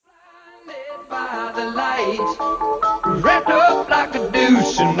light. Wrapped up like a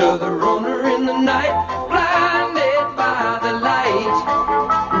douche, another runner in the night. Blinded by the light.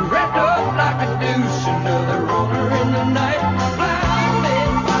 Wrapped up like a douche, another runner in the night.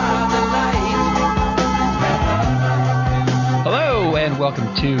 Blinded by the light. Hello, and welcome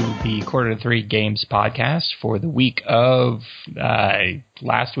to the Quarter to Three Games podcast for the week of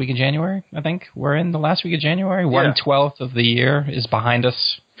last week of January, I think. We're in the last week of January. Yeah. 1/12 of the year is behind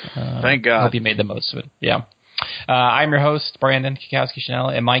us. Thank God. I hope you made the most of it. Yeah. I'm your host, Brandon Kikowski-Chanel,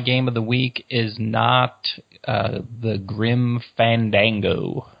 and my game of the week is not the Grim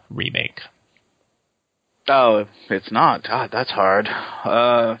Fandango remake. Oh, it's not. God, that's hard.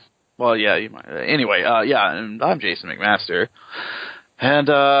 Well, yeah, you might. Anyway, yeah, and I'm Jason McMaster. And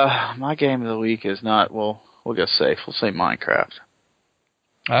my game of the week is not, well, we'll go safe. We'll say Minecraft.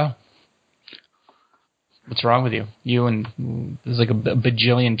 Oh. What's wrong with you? You and there's like a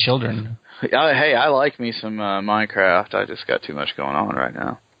bajillion children. Hey, I like me some Minecraft. I just got too much going on right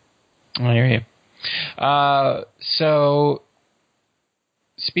now. I hear you. So,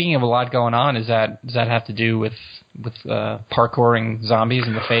 speaking of a lot going on, does that have to do with parkouring zombies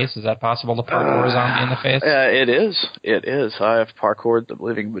in the face? Is that possible to parkour a zombie in the face? It is. It is. I have parkoured the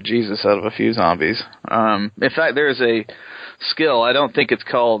living bejesus out of a few zombies. In fact, there is a skill. I don't think it's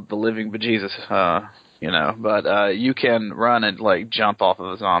called the living bejesus, but you can run and like jump off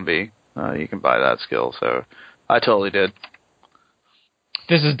of a zombie. You can buy that skill. So I totally did.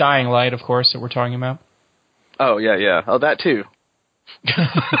 This is Dying Light, of course, that we're talking about. Oh, yeah. Oh, that too.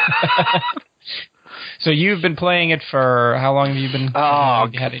 So you've been playing it for how long have you been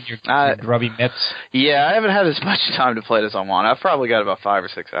had in your grubby mitts? Yeah, I haven't had as much time to play it as I want. I've probably got about 5 or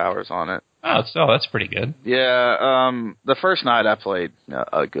 6 hours on it. Oh, still, that's pretty good. Yeah, the first night I played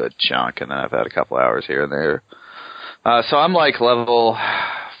a good chunk, and then I've had a couple hours here and there. So I'm like level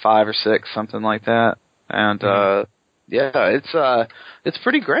 5 or 6, something like that. And yeah, it's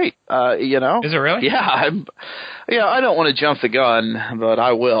pretty great. Is it really? Yeah, I don't want to jump the gun, but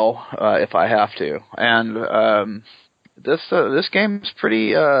I will if I have to. And this game's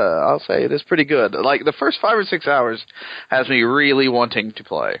pretty. I'll say it is pretty good. Like the first 5 or 6 hours has me really wanting to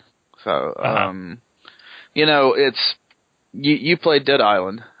play. So it's you played Dead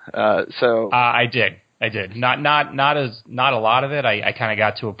Island, so I did. Not a lot of it. I kind of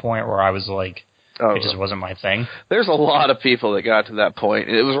got to a point where I was like. It just wasn't my thing. There's a lot of people that got to that point.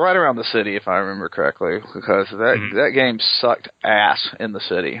 It was right around the city, if I remember correctly, because that game sucked ass in the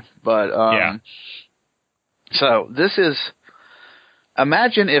city. But yeah. So this is.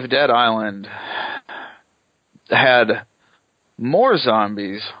 Imagine if Dead Island had more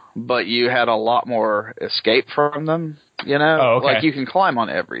zombies, but you had a lot more escape from them. Oh, okay. Like you can climb on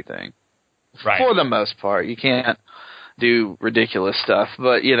everything. Right. For the most part, you can't do ridiculous stuff,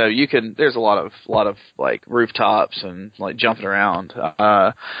 but you can. There's a lot of like rooftops and like jumping around.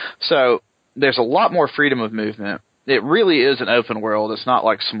 So there's a lot more freedom of movement. It really is an open world. It's not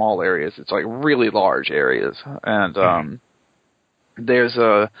like small areas. It's like really large areas, and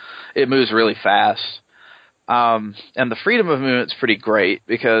it moves really fast. And the freedom of movement's pretty great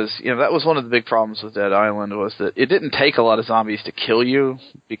because that was one of the big problems with Dead Island was that it didn't take a lot of zombies to kill you.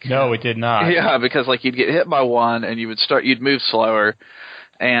 No, it did not. Yeah, because like you'd get hit by one and you'd move slower,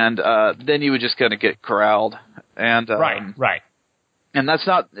 and then you would just kind of get corralled. And right. And that's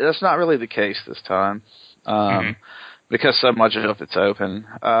not really the case this time, because so much of it's open,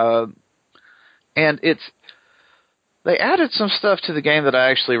 and They added some stuff to the game that I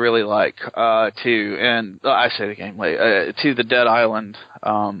actually really like, too, and I say the game to the Dead Island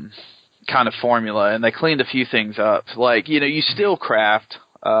kind of formula, and they cleaned a few things up. Like, you still craft,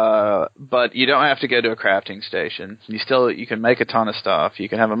 but you don't have to go to a crafting station. You can make a ton of stuff. You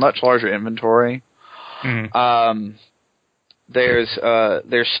can have a much larger inventory. Mm-hmm.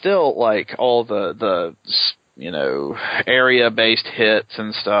 There's still like all the area-based hits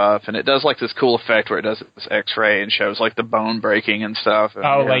and stuff, and it does like this cool effect where it does this X-ray and shows like the bone breaking and stuff. And,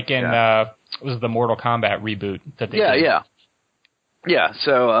 it was the Mortal Kombat reboot that they did. Yeah.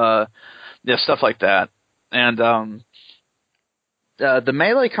 So stuff like that, and the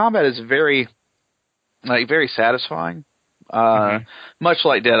melee combat is very satisfying. Much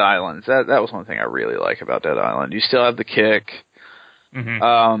like Dead Island. That was one thing I really like about Dead Island. You still have the kick.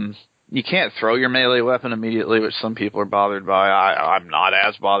 Mm-hmm. You can't throw your melee weapon immediately, which some people are bothered by. I'm not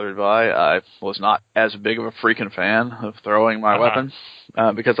as bothered by. I was not as big of a freaking fan of throwing my weapon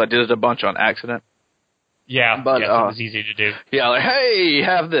because I did it a bunch on accident. Yeah, but it was easy to do. Yeah, like, hey,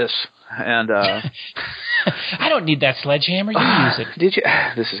 have this. And I don't need that sledgehammer. You use it. Did you?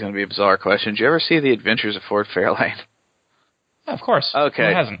 This is going to be a bizarre question. Did you ever see The Adventures of Ford Fairlane? Of course. Okay.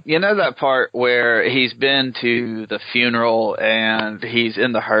 Who hasn't? You know that part where he's been to the funeral and he's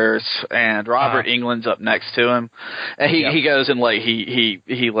in the hearse and Robert Englund's up next to him, and he goes and like he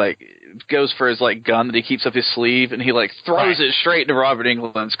goes for his like gun that he keeps up his sleeve, and he like throws it straight into Robert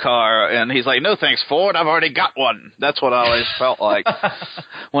Englund's car, and he's like, "No thanks, Ford. I've already got one." That's what I always felt like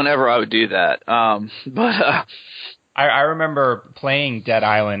whenever I would do that. I remember playing Dead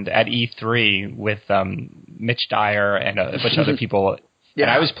Island at E3 with Mitch Dyer and a bunch of other people. Yeah.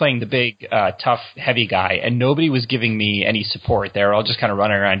 And I was playing the big, tough, heavy guy, and nobody was giving me any support. They were all just kind of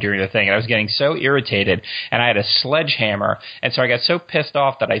running around doing their thing, and I was getting so irritated, and I had a sledgehammer, and so I got so pissed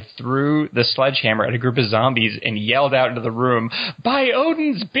off that I threw the sledgehammer at a group of zombies and yelled out into the room, "By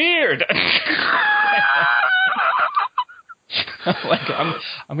Odin's beard!" Like,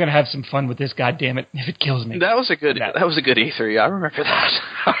 I'm gonna have some fun with this, goddammit, if it kills me. That was a good E3. I remember that.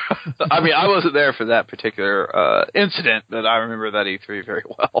 I mean, I wasn't there for that particular incident, but I remember that E3 very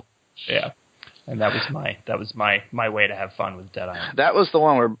well. Yeah, and that was my way to have fun with Dead Island. That was the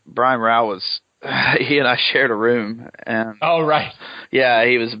one where Brian Rao was. He and I shared a room, and oh right, yeah,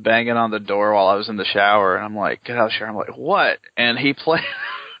 he was banging on the door while I was in the shower, and I'm like, get out of the shower. I'm like, what? And he played.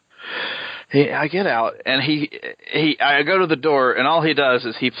 I get out, and I go to the door, and all he does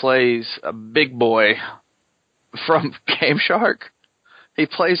is he plays a Big Boy from Game Shark. He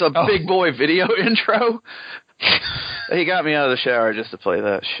plays a Big Boy video intro. He got me out of the shower just to play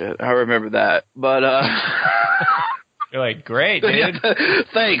that shit. I remember that. But, you're like, great, dude.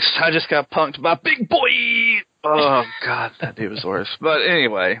 Thanks. I just got punked by Big Boy. Oh, God, that dude was worse. But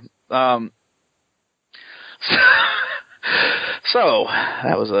anyway, so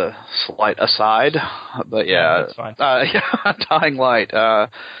that was a slight aside, but yeah, that's fine. Dying Light.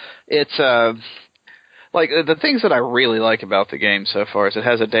 It's like the things that I really like about the game so far is it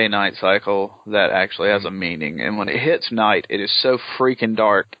has a day-night cycle that actually has a meaning, and when it hits night, it is so freaking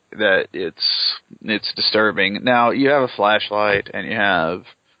dark that it's disturbing. Now you have a flashlight and you have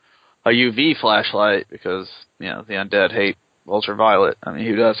a UV flashlight because the undead hate ultraviolet. I mean,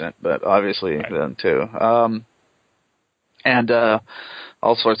 who doesn't? But obviously them too. And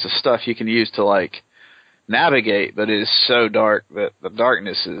all sorts of stuff you can use to like navigate, but it is so dark that the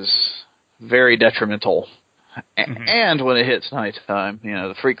darkness is very detrimental. Mm-hmm. And when it hits nighttime,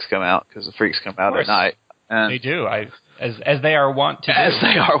 the freaks come out because the freaks come out at night. And they do, as they are wont to do. As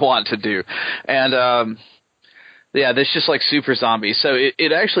they are wont to do, and yeah, there's just like super zombies. So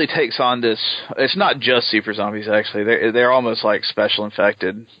it actually takes on this. It's not just super zombies. Actually, they're almost like special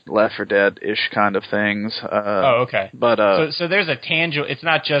infected, Left 4 Dead-ish kind of things. Okay. But so there's a tangible. It's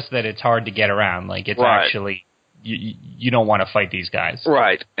not just that it's hard to get around. Like it's actually you don't want to fight these guys.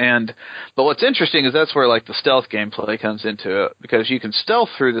 Right. But what's interesting is that's where like the stealth gameplay comes into it, because you can stealth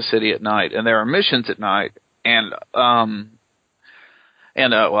through the city at night, and there are missions at night, and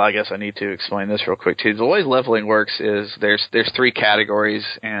well, I guess I need to explain this real quick too. The way leveling works is there's 3 categories,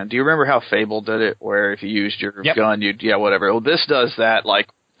 and do you remember how Fable did it, where if you used your gun, whatever. Well, this does that. Like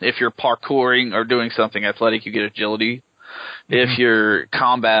if you're parkouring or doing something athletic, you get agility. Mm-hmm. If you're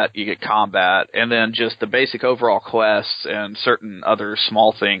combat, you get combat, and then just the basic overall quests and certain other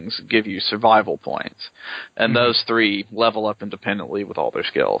small things give you survival points, and those 3 level up independently with all their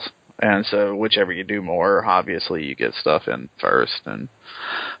skills. And so whichever you do more, obviously you get stuff in first. And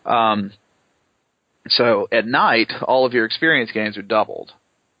so at night, all of your experience gains are doubled.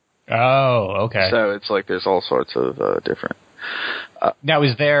 Oh, okay. So it's like there's all sorts of different... now,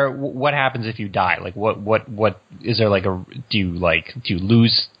 is there... What happens if you die? Like, what is there like a... Do you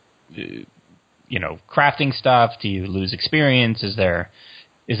lose, crafting stuff? Do you lose experience? Is there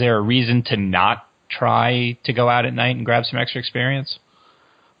a reason to not try to go out at night and grab some extra experience?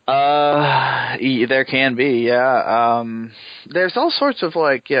 There can be, yeah. There's all sorts of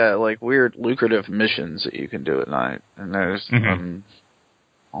like weird lucrative missions that you can do at night, and there's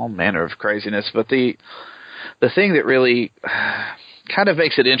all manner of craziness. But the thing that really kind of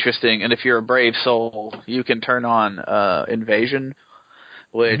makes it interesting, and if you're a brave soul, you can turn on Invasion,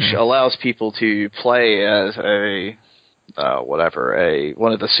 which allows people to play as one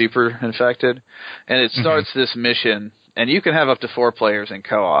of the super infected, and it starts this mission. And you can have up to 4 players in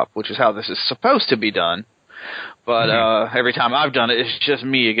co-op, which is how this is supposed to be done. But every time I've done it, it's just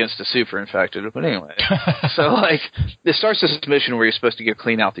me against a super infected. But anyway, so like it starts this mission where you're supposed to go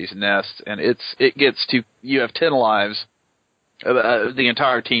clean out these nests, and it gets to you have 10 lives. The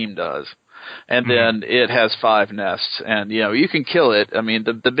entire team does. And then it has 5 nests, and you can kill it. I mean,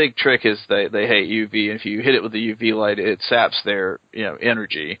 the big trick is they hate UV, and if you hit it with the UV light, it saps their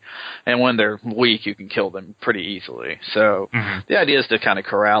energy, and when they're weak, you can kill them pretty easily. So the idea is to kind of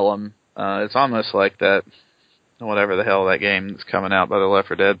corral them. It's almost like that whatever the hell that game that's coming out by the Left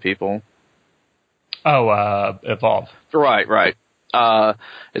 4 Dead people. Oh, Evolve. Right.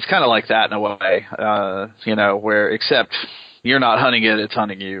 It's kind of like that in a way, where except you're not hunting it, it's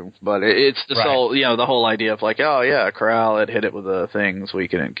hunting you. But it's the whole, the whole idea of like, oh yeah, corral it, hit it with the things,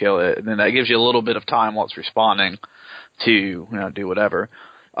 weaken it, and kill it, and then that gives you a little bit of time while it's responding to do whatever.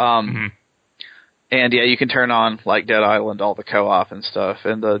 And yeah, you can turn on like Dead Island, all the co-op and stuff,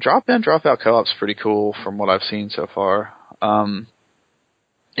 and the drop-in, drop-out co-op's pretty cool from what I've seen so far.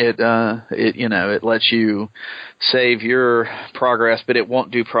 It lets you save your progress, but it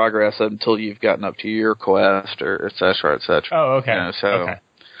won't do progress until you've gotten up to your quest, or et cetera, et cetera. Oh, okay. Okay.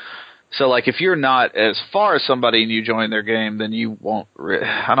 So, like, if you're not as far as somebody and you join their game, then you won't.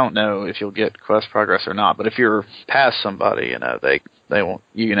 I don't know if you'll get quest progress or not. But if you're past somebody, they won't.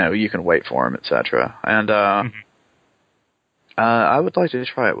 You can wait for them, et cetera. And I would like to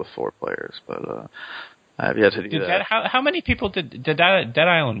try it with 4 players, but I have yet to do that. How many people did Dead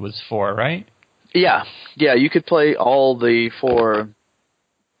Island was 4, right? Yeah. You could play all the 4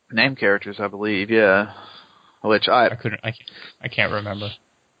 name characters, I believe. Yeah, which I can't remember.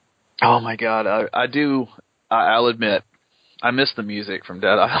 Oh my god, I do. I'll admit, I miss the music from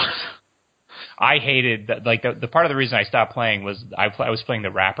Dead Island. I hated that. Like the part of the reason I stopped playing was I was playing the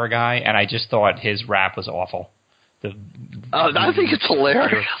rapper guy, and I just thought his rap was awful. I think it's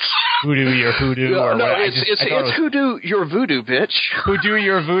hilarious. Hoodoo your hoodoo, it's hoodoo your voodoo, bitch. Hoodoo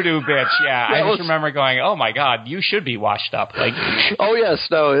your voodoo, bitch. Yeah, I just remember going, oh my god, you should be washed up. Like, oh yes,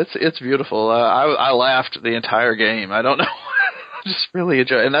 no, it's beautiful. I laughed the entire game. I don't know. Just really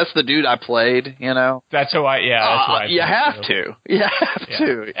enjoy it. And that's the dude I played, That's who I you have to. You have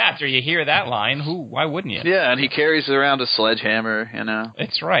to. After you hear that line, why wouldn't you? Yeah, and he carries around a sledgehammer,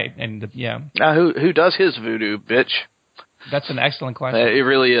 It's right. And Now, who does his voodoo, bitch? That's an excellent question. It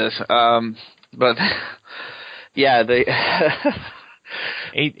really is. But yeah, they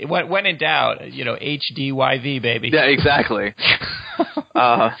when in doubt, HDYV, baby. Yeah, exactly.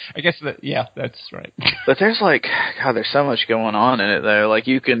 I guess that's right. But there's there's so much going on in it though. Like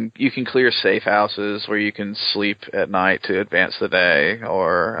you can clear safe houses where you can sleep at night to advance the day,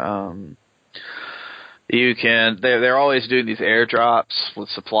 or you can. They're always doing these airdrops with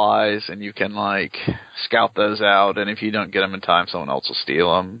supplies, and you can scout those out. And if you don't get them in time, someone else will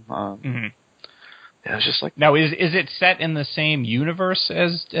steal them. Yeah, it's just now. Is it set in the same universe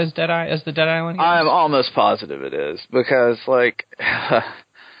as the Dead Island games? I'm almost positive it is, because the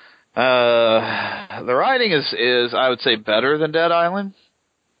writing is I would say better than Dead Island,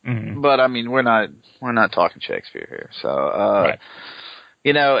 but I mean we're not talking Shakespeare here, so right.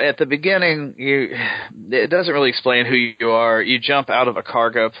 At the beginning it doesn't really explain who you are. You jump out of a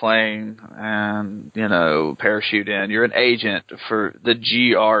cargo plane and parachute in. You're an agent for the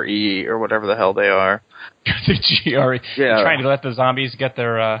GRE or whatever the hell they are. The GRE. Yeah. You're trying to let the zombies get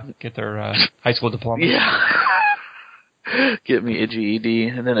their high school diploma. Yeah. Get me a GED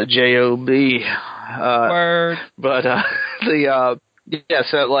and then a JOB. Word. But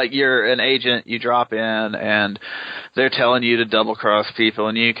so you're an agent, you drop in, and they're telling you to double-cross people,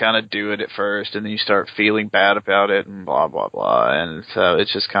 and you kind of do it at first, and then you start feeling bad about it, and blah, blah, blah, and so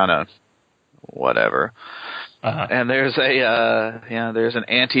it's just kind of whatever. And there's there's an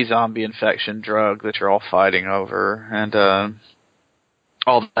anti-zombie infection drug that you're all fighting over, and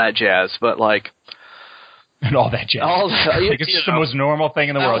all that jazz, but and all that jazz. It's the most normal thing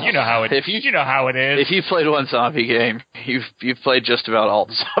in the world. You know how it is. You know how it is. If you've played one zombie game, you've played just about all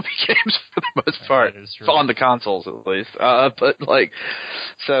the zombie games for the most part. That is true. On the consoles, at least. But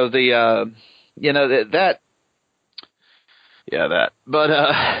so the that. But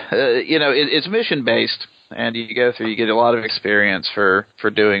it's mission based, and you get a lot of experience for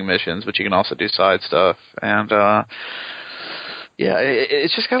doing missions, but you can also do side stuff, and yeah,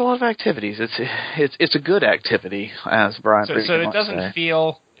 it's just got a lot of activities. It's a good activity, as Brian. So it doesn't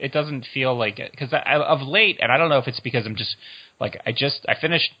feel like it, because of late, and I don't know if it's because I'm just I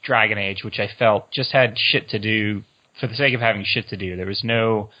finished Dragon Age, which I felt just had shit to do for the sake of having shit to do. There's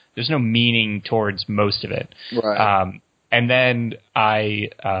no meaning towards most of it. Right. And then I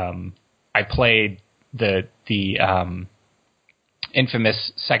played the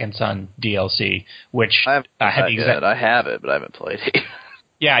infamous Second Son DLC, which I have it, but I haven't played it.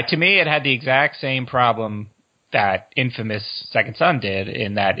 Yeah, to me, it had the exact same problem that infamous Second Son did,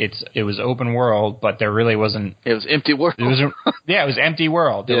 in that it was open world, but there really wasn't. It was empty world. It was empty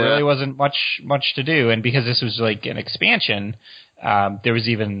world. There really wasn't much to do, and because this was like an expansion, there was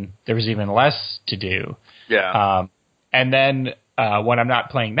even less to do. Yeah. And then when I'm not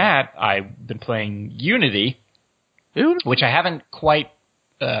playing that, I've been playing Unity, which I haven't quite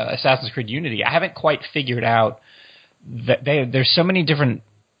Assassin's Creed Unity. I haven't quite figured out there's so many different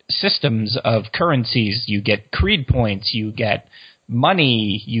systems of currencies. You get creed points, you get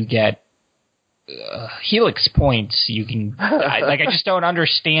money, you get helix points. You can I just don't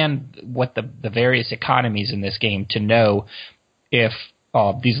understand what the various economies in this game to know if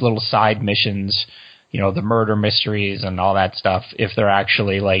these little side missions, the murder mysteries and all that stuff, if they're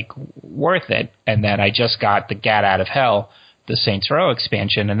actually like worth it. And then I just got the Gat Out of Hell, the Saints Row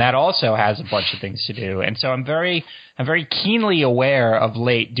expansion, and that also has a bunch of things to do. And so I'm very keenly aware of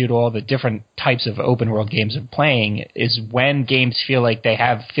late, due to all the different types of open world games I'm playing, is when games feel like they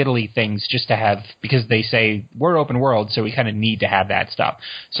have fiddly things just to have, because they say we're open world, so we kind of need to have that stuff.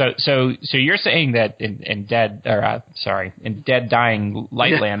 So you're saying that in Dead Dying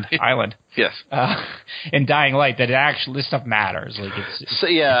Lightland Island. Yes. In Dying Light, that this stuff matters. Like it's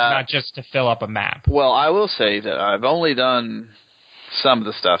not just to fill up a map. Well, I will say that I've only done some of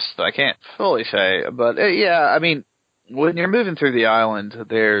the stuff that I can't fully say, but I mean, when you're moving through the island,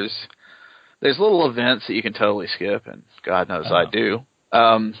 there's little events that you can totally skip, and God knows I do.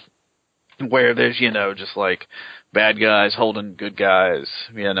 Where there's, just like bad guys holding good guys,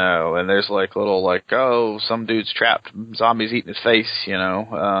 and there's like little some dude's trapped, zombies eating his face,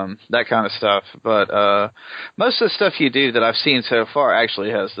 that kind of stuff. But most of the stuff you do that I've seen so far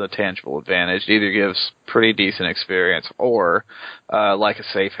actually has the tangible advantage. It either gives pretty decent experience or like a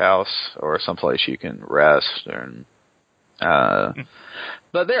safe house or someplace you can rest and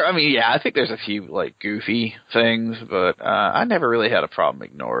but I think there's a few like goofy things, but I never really had a problem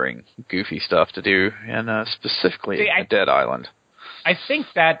ignoring goofy stuff to do, and specifically Dead Island. I think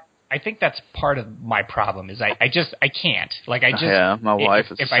that's part of my problem is I can't. My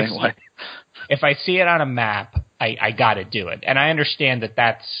wife is the same way. If I see it on a map, I got to do it, and I understand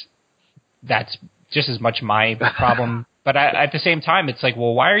that's just as much my problem. But at the same time, it's like,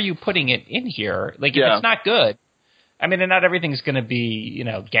 well, why are you putting it in here? Like, if it's not good. I mean, and not everything's going to be,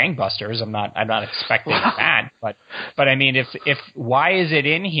 gangbusters. I'm not expecting that, but I mean, if why is it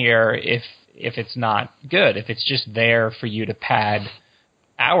in here if it's not good? If it's just there for you to pad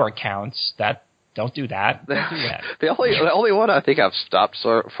hour counts, don't do that. Don't do that. The only one I think I've stopped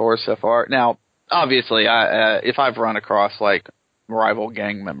for so far. Now, obviously, if I've run across like rival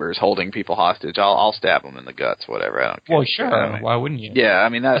gang members holding people hostage, I'll stab them in the guts, whatever. I don't care. Well, sure. Why wouldn't you? Yeah, I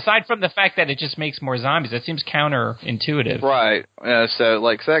mean, aside from the fact that it just makes more zombies, that seems counterintuitive. Right. So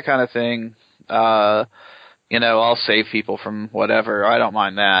that kind of thing, I'll save people from whatever. I don't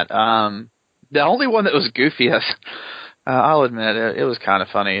mind that. The only one that was goofy, I'll admit, it was kind of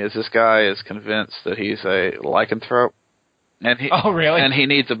funny, is this guy is convinced that he's a lycanthrope. And oh, really? And he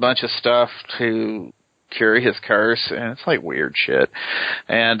needs a bunch of stuff to cure his curse, and it's like weird shit.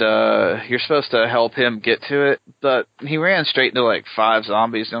 And you're supposed to help him get to it, but he ran straight into like 5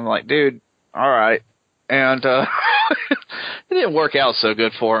 zombies, and I'm like, dude, all right. And it didn't work out so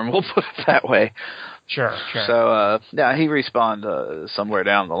good for him, we'll put it that way. Sure. So, he respawned somewhere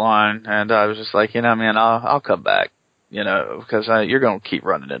down the line, and I was just like, man, I'll come back. Because you're going to keep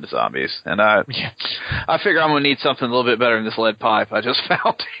running into zombies. And I figure I'm going to need something a little bit better than this lead pipe I just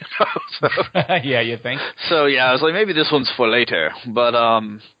found. So, yeah, you think? So, I was like, maybe this one's for later. But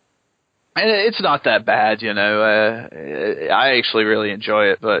it's not that bad, I actually really enjoy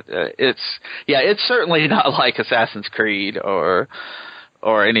it. But it's certainly not like Assassin's Creed or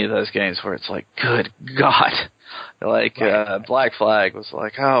any of those games where it's like, good God. Like, Black Flag was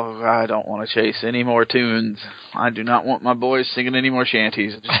like, oh, I don't want to chase any more tunes. I do not want my boys singing any more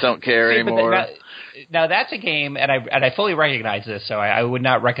shanties. I just don't care anymore. Now, that's a game, and I fully recognize this, so I would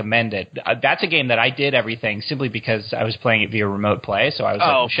not recommend it. That's a game that I did everything simply because I was playing it via remote play, so I was like,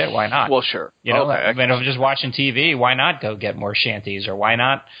 well, shit, why not? Well, sure. Okay. I mean, if I'm just watching TV, why not go get more shanties? Or why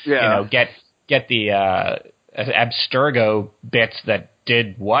not, get the Abstergo bits that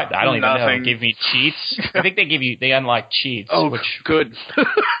did what? I don't even know. Give me cheats. I think they unlock cheats. Oh, good.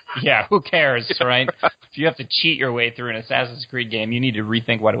 Yeah, who cares, right? If you have to cheat your way through an Assassin's Creed game, you need to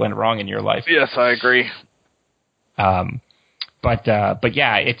rethink what went wrong in your life. Yes, I agree. But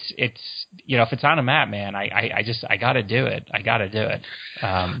yeah, it's if it's on a map, man, I got to do it. I got to do it.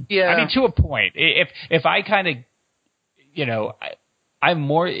 I mean, to a point. If I kind of, I'm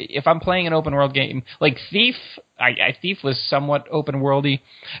more, if I'm playing an open world game like Thief, Thief was somewhat open worldy,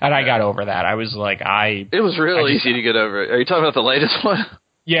 and I got over that. I was like, it was real easy to get over it. Are you talking about the latest one?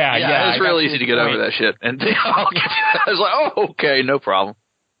 Yeah. It's real easy to get over that shit. And I was like, oh, okay, no problem.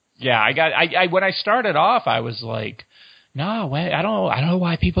 Yeah, when I started off, I was like, no, I don't know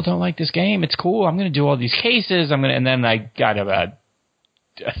why people don't like this game. It's cool. I'm going to do all these cases. And then I got about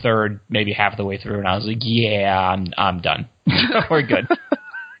a third, maybe half the way through, and I was like, yeah, I'm done. We're good.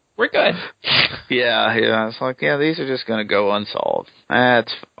 we're good. Yeah. It's like, these are just going to go unsolved.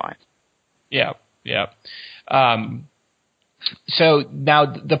 That's fine. Yeah. So now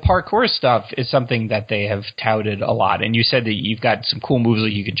the parkour stuff is something that they have touted a lot, and you said that you've got some cool moves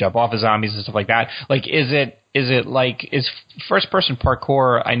like you can jump off of zombies and stuff like that. Like, is first person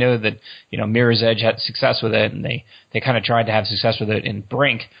parkour? I know that Mirror's Edge had success with it, and they kind of tried to have success with it in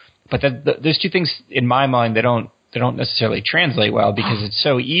Brink, but those two things in my mind they don't necessarily translate well because it's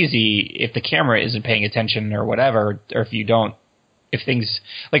so easy if the camera isn't paying attention or whatever, or if things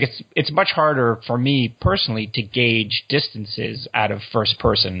like it's much harder for me personally to gauge distances out of first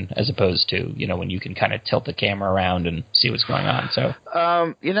person as opposed to when you can kind of tilt the camera around and see what's going on. So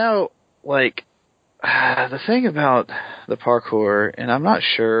the thing about the parkour, and I'm not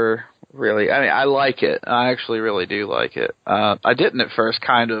sure really. I mean, I like it. I actually really do like it. I didn't at first,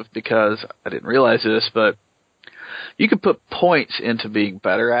 kind of because I didn't realize this, but you can put points into being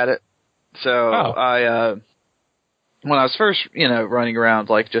better at it. So when I was first, running around,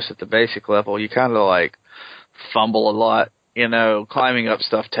 like, just at the basic level, you kind of, like, fumble a lot. Climbing up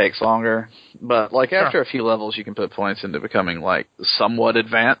stuff takes longer. But, like, after a few levels, you can put points into becoming, like, somewhat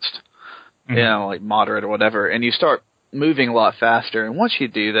advanced, like moderate or whatever, and you start moving a lot faster. And once you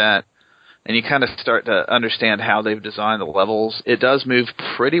do that, and you kind of start to understand how they've designed the levels, it does move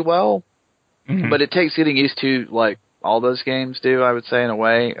pretty well, but it takes getting used to, like, all those games do, I would say, in a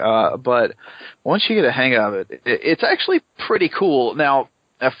way. But once you get a hang of it, it's actually pretty cool. Now,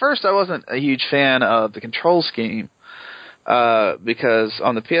 at first I wasn't a huge fan of the control scheme because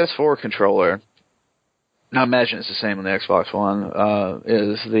on the PS4 controller, I imagine it's the same on the Xbox One,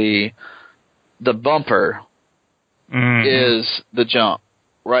 is the bumper is the jump,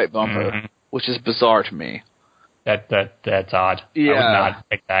 right bumper, which is bizarre to me. That's odd. Yeah. I would not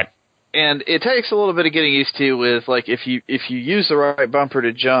pick that. And it takes a little bit of getting used to with, like, if you use the right bumper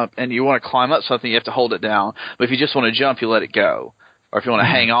to jump and you want to climb up something, you have to hold it down. But if you just want to jump, you let it go. Or if you want to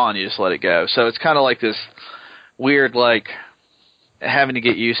hang on, you just let it go. So it's kind of like this weird, like, having to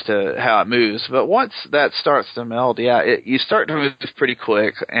get used to how it moves. But once that starts to meld, you start to move pretty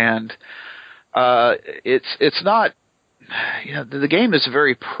quick. And it's not, the game is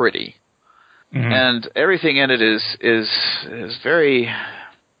very pretty. And everything in it is very...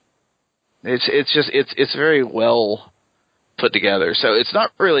 It's very well put together. So it's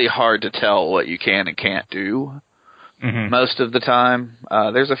not really hard to tell what you can and can't do most of the time.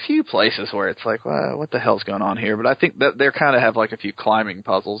 There's a few places where it's like, well, what the hell's going on here? But I think that they kind of have like a few climbing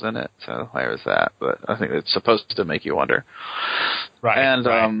puzzles in it. So there's that. But I think it's supposed to make you wonder. Right.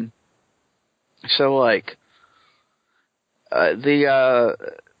 And so like the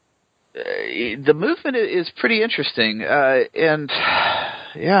movement is pretty interesting, and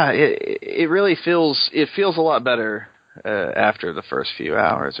it really feels a lot better after the first few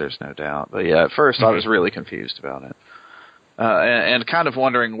hours. There's no doubt, but at first I was really confused about it, and kind of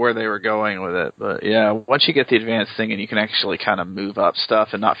wondering where they were going with it. But once you get the advanced thing and you can actually kind of move up stuff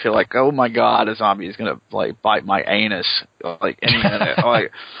and not feel like, oh my god, a zombie is gonna like bite my anus like any minute,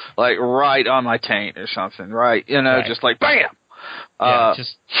 like right on my taint or something, right? Just like bam.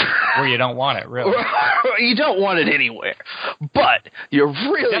 Just where you don't want it, really. You don't want it anywhere, but you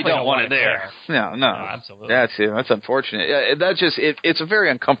really don't want it there. No, absolutely. That's unfortunate. That's just it's a very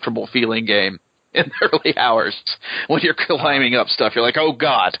uncomfortable feeling game in the early hours when you're climbing up stuff. You're like, oh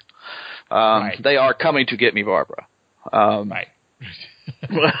god, they are coming to get me, Barbara. Right.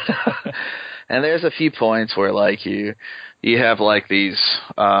 And there's a few points where like you have like these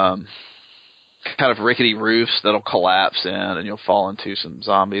kind of rickety roofs that'll collapse in, and you'll fall into some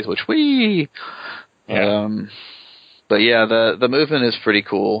zombies, which but the movement is pretty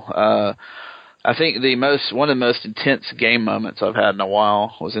cool. I think one of the most intense game moments I've had in a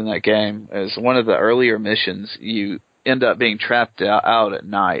while was in that game. Is one of the earlier missions, you end up being trapped out at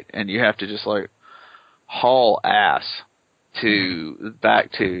night, and you have to just like haul ass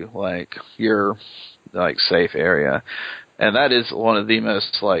back to like your like safe area. And that is one of the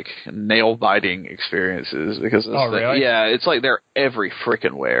most, like, nail-biting experiences because really? It's like they're every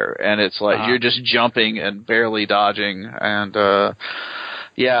frickin' where, and it's like you're just jumping and barely dodging, and I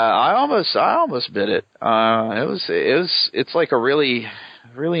almost bit it. It's like a really,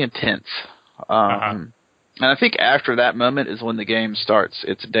 really intense. And I think after that moment is when the game starts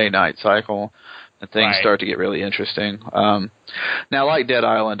its day-night cycle. And things start to get really interesting. Now, like Dead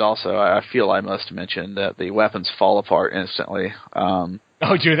Island, also, I feel I must mention that the weapons fall apart instantly. Oh,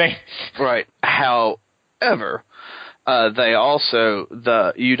 do they? Right. However, they also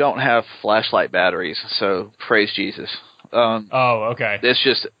you don't have flashlight batteries, so praise Jesus. Okay.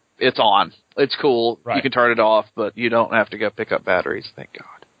 It's on. It's cool. Right. You can turn it off, but you don't have to go pick up batteries. Thank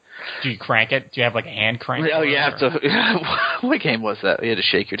God. Do you crank it? Do you have like a hand crank? Oh, you have to. What game was that? You had to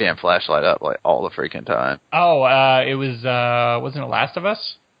shake your damn flashlight up like all the freaking time. Oh, it was wasn't it Last of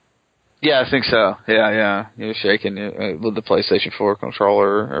Us? Yeah, I think so. Yeah. You're shaking with the PlayStation 4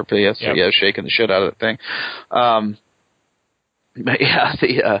 controller or PS. Yep. Yeah, shaking the shit out of that thing. But yeah,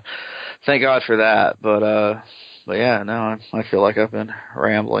 thank God for that. But yeah, no, I feel like I've been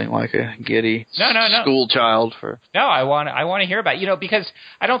rambling like a giddy school child for. No, I want to hear about it, because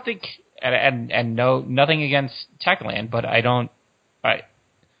I don't think and no, nothing against Techland, but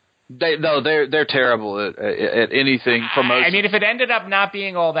They're terrible at anything promotion. I mean, if it ended up not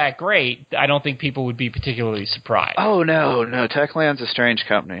being all that great, I don't think people would be particularly surprised. Oh, no. Techland's a strange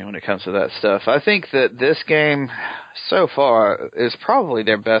company when it comes to that stuff. I think that this game, so far, is probably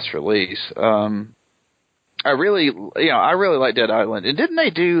their best release. I really like Dead Island. And didn't they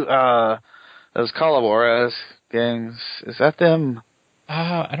do those Call of Juarez games? Is that them?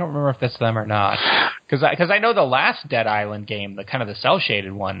 I don't remember if that's them or not. Because I know the last Dead Island game, the kind of the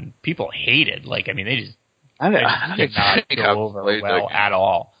cel-shaded one, people hated. Like, I mean, they just did not go over well at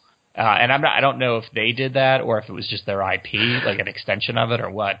all. And I don't know if they did that or if it was just their IP, like an extension of it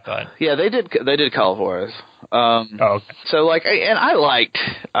or what. But yeah, they did Call of Juarez. Okay. So like, and I liked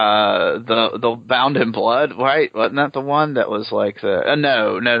the Bound in Blood, right? Wasn't that the one that was like the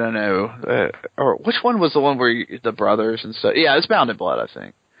no. Or which one was the one where the brothers and stuff? Yeah, it's Bound in Blood, I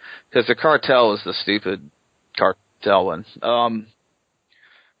think, because the Cartel was the stupid Cartel one.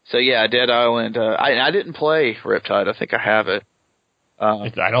 So yeah, Dead Island. I didn't play Riptide. I think I have it.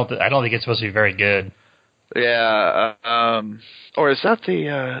 I don't think it's supposed to be very good. Yeah. Or is that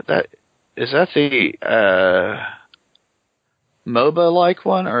the MOBA like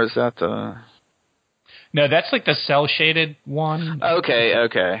one, or is that the? No, that's like the cel-shaded one. Okay.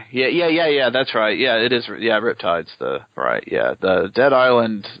 Yeah. That's right. Yeah, it is. Yeah, Riptide's the right. Yeah, the Dead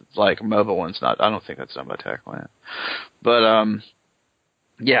Island like MOBA one's not. I don't think that's done by Techland. But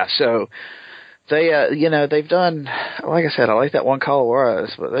yeah. So they they've done, like I said, I like that one Call of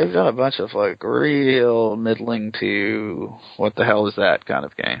Juarez, but they've done a bunch of like real middling to what the hell is that kind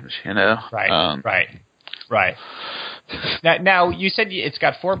of games, Right. Now you said it's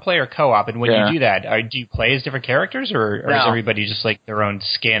got 4-player co-op, and when you do that, do you play as different characters, or is everybody just like their own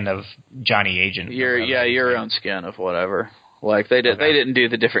skin of Johnny Agent? Your own skin of whatever. Like they didn't do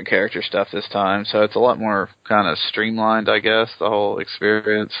the different character stuff this time, so it's a lot more kind of streamlined, I guess, the whole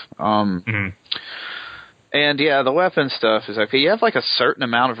experience. And yeah, the weapon stuff is okay. You have like a certain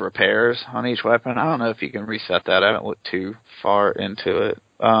amount of repairs on each weapon. I don't know if you can reset that. I haven't looked too far into it.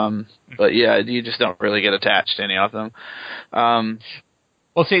 But yeah, you just don't really get attached to any of them.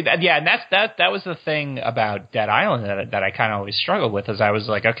 Well, see, and that was the thing about Dead Island that I kind of always struggled with, is I was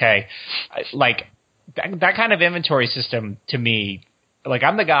like, okay, like that kind of inventory system to me. Like,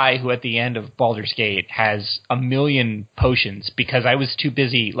 I'm the guy who at the end of Baldur's Gate has 1 million potions because I was too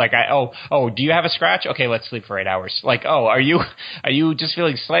busy. Like, do you have a scratch? Okay, let's sleep for 8 hours. Like, are you just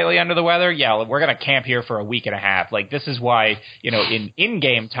feeling slightly under the weather? Yeah, we're going to camp here for a week and a half. Like, this is why,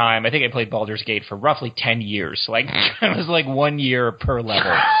 in-game time, I think I played Baldur's Gate for roughly 10 years. Like, it was like 1 year per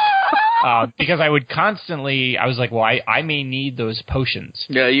level. Because I was like, well, I may need those potions.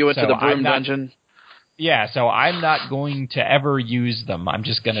 Yeah, you went to the Broom Dungeon? Yeah, so I'm not going to ever use them. I'm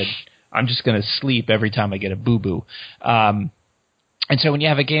just gonna sleep every time I get a boo-boo. And so when you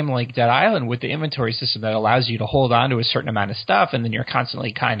have a game like Dead Island with the inventory system that allows you to hold on to a certain amount of stuff, and then you're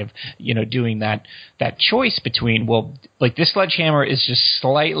constantly kind of, doing that choice between, well, like this sledgehammer is just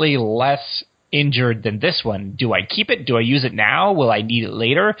slightly less injured than this one. Do I keep it? Do I use it now? Will I need it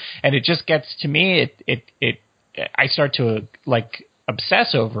later? And it just gets to me, I start to like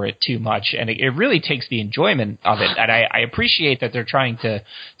obsess over it too much, and it really takes the enjoyment of it. And I appreciate that they're trying to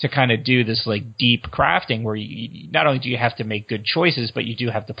kind of do this like deep crafting where you not only do you have to make good choices, but you do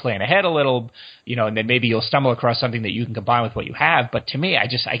have to plan ahead a little, and then maybe you'll stumble across something that you can combine with what you have. But to me, I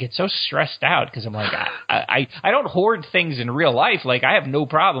get so stressed out because I'm like, I don't hoard things in real life. Like, I have no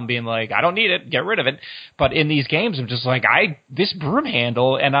problem being like, I don't need it, get rid of it. But in these games, I'm just like, this broom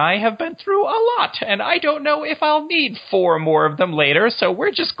handle, and I have been through a lot, and I don't know if I'll need 4 more of them later. So we're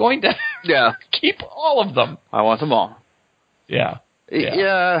just going to keep all of them. I want them all. Yeah.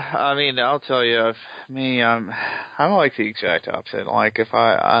 I mean, I'll tell you, I'm like the exact opposite. Like, if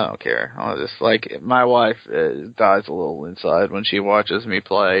I don't care. I'll just, like, my wife dies a little inside when she watches me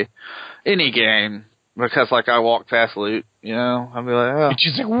play any game. Because, like, I walk past loot, I'll be like, oh.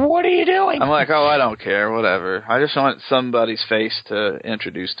 She's like, what are you doing? I'm like, oh, I don't care, whatever. I just want somebody's face to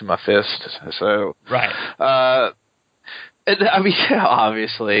introduce to my fist. So, right. I mean,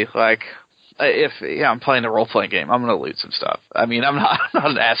 obviously, like, if I'm playing a role playing game, I'm going to loot some stuff. I mean, I'm not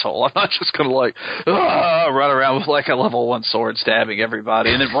an asshole. I'm not just going to like run around with like a level 1 sword stabbing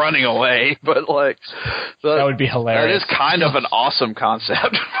everybody and then running away. But like that would be hilarious. That is kind of an awesome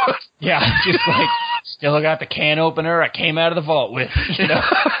concept. Yeah, just like still got the can opener I came out of the vault with. You know.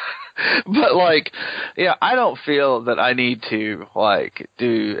 But like, yeah, I don't feel that I need to like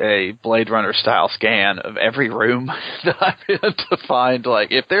do a Blade Runner style scan of every room that I'm in to find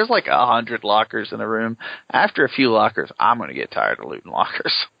like if there's like 100 lockers in a room. After a few lockers, I'm going to get tired of looting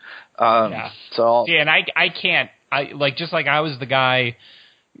lockers. So yeah, and I can't. I like just like I was the guy.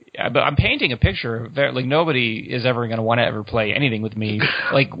 But I'm painting a picture. Like nobody is ever going to want to ever play anything with me.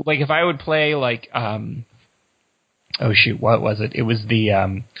 like if I would play like oh shoot, what was it? It was the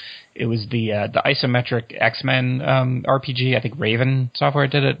isometric X-Men RPG. I think Raven Software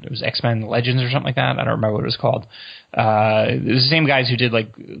did it. It was X-Men Legends or something like that. I don't remember what it was called. It was the same guys who did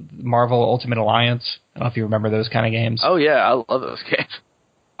like Marvel Ultimate Alliance. I don't know if you remember those kind of games. Oh yeah, I love those games.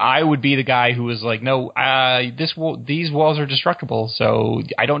 I would be the guy who was like, no, these walls are destructible, so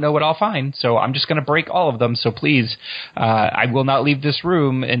I don't know what I'll find, so I'm just going to break all of them, so please, I will not leave this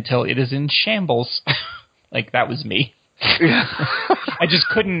room until it is in shambles. Like, that was me. I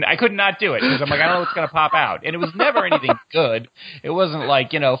could not do it, because I'm like, I don't know what's going to pop out. And it was never anything good. It wasn't like,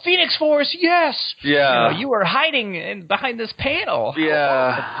 Phoenix Force, yes! Yeah. You were hiding behind this panel.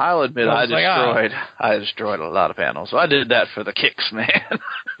 Yeah, I'll admit I destroyed a lot of panels. So I did that for the kicks, man.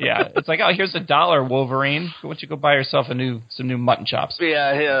 Yeah, it's like, oh, here's $1, Wolverine. Why don't you go buy yourself some new mutton chops?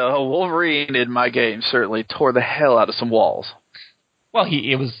 Yeah, Wolverine in my game certainly tore the hell out of some walls. Well,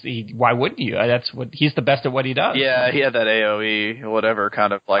 why wouldn't you? He's the best at what he does. Yeah, he had that AoE, whatever,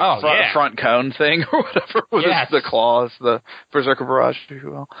 kind of like front cone thing or whatever with the claws, the Berserker Barrage, if you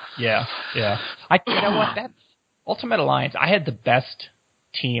will. Yeah. You know what? That Ultimate Alliance, I had the best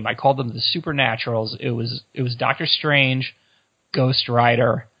team. I called them the Supernaturals. It was Doctor Strange, Ghost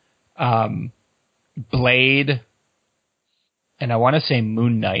Rider, Blade, and I want to say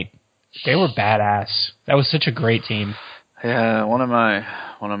Moon Knight. They were badass. That was such a great team. Yeah, one of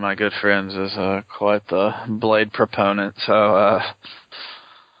my good friends is quite the Blade proponent, so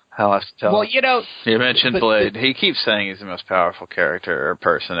I'll have to tell. Well, you mentioned Blade. He keeps saying he's the most powerful character or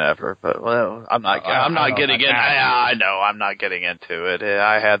person ever, but I'm not getting into. I know I'm not getting into it.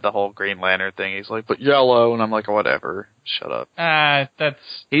 I had the whole Green Lantern thing. He's like, but yellow, and I'm like, whatever. Shut up.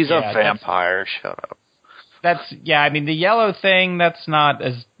 He's a vampire. Shut up. I mean, the yellow thing, that's not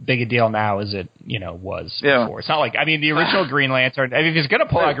as big a deal now as it, was before. It's not like, I mean, the original Green Lantern, I mean, if he's going to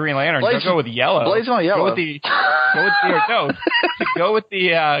pull out Green Lantern, don't go with yellow. Blade's not yellow. Go with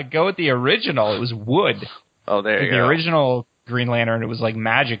the original. It was wood. Oh, there you go. The original Green Lantern, it was like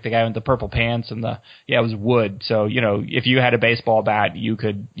magic. The guy with the purple pants and it was wood. So, if you had a baseball bat, you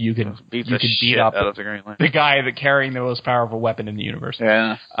could beat up out of the Green Lantern. The guy that carrying the most powerful weapon in the universe.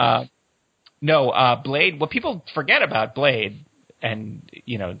 Yeah. No, Blade, what people forget about Blade, and,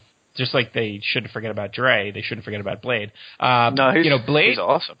 just like they shouldn't forget about Dre, they shouldn't forget about Blade. Blade, he's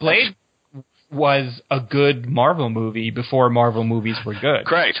awesome. Blade was a good Marvel movie before Marvel movies were good.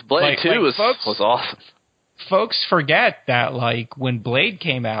 Correct. Blade 2 was awesome. Folks forget that, like, when Blade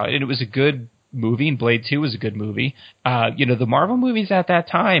came out, and it was a good movie, and Blade 2 was a good movie, the Marvel movies at that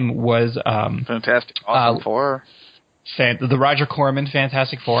time was... Fantastic. Awesome Four. The Roger Corman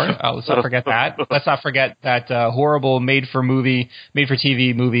Fantastic Four. Let's not forget that. Let's not forget that horrible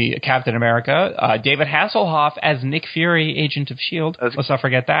made-for-TV movie Captain America. David Hasselhoff as Nick Fury, Agent of S.H.I.E.L.D. Let's not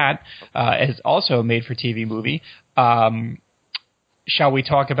forget that. Is also a made-for-TV movie. Shall we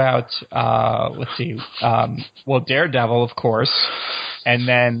talk about, let's see, Daredevil, of course, and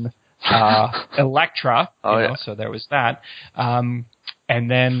then Elektra. So there was that. And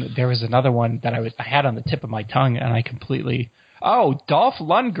then there was another one that I had on the tip of my tongue, and I completely... Oh, Dolph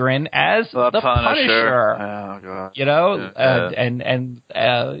Lundgren as the Punisher. Oh God.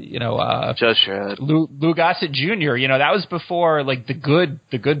 Judge Dredd. Lou Gossett Jr. That was before like the good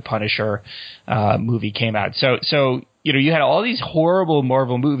Punisher movie came out. So you had all these horrible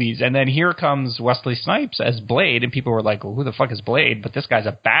Marvel movies, and then here comes Wesley Snipes as Blade, and people were like, well, who the fuck is Blade? But this guy's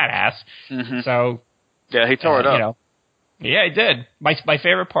a badass. Mm-hmm. So yeah, he tore it up. Yeah, he did. My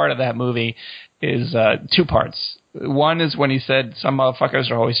favorite part of that movie is two parts. One is when he said some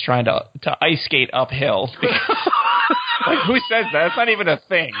motherfuckers are always trying to ice skate uphill. Like, who says that? That's not even a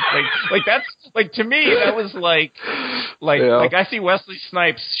thing. Like that's like, to me that was like I see Wesley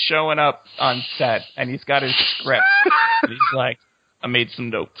Snipes showing up on set and he's got his script and he's like, I made some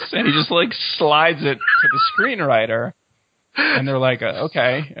notes, and he just like slides it to the screenwriter, and they're like,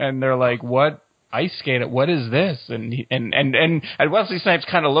 okay, and they're like, what ice skate. What is this? And Wesley Snipes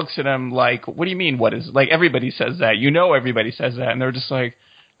kind of looks at him like, what do you mean? What is, like, everybody says that, everybody says that. And they're just like,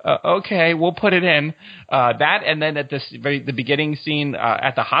 okay, we'll put it in. That, and then at the beginning scene,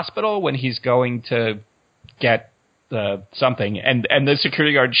 at the hospital when he's going to get something, and the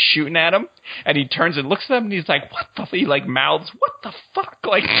security guard's shooting at him, and he turns and looks at them, and he's like, what the, he like mouths, what the fuck?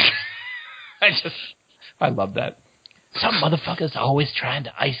 Like, I love that. Some motherfuckers always trying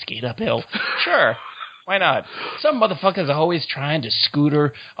to ice skate uphill. Sure, why not? Some motherfuckers always trying to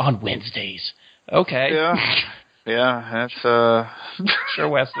scooter on Wednesdays. Okay. Yeah, that's sure,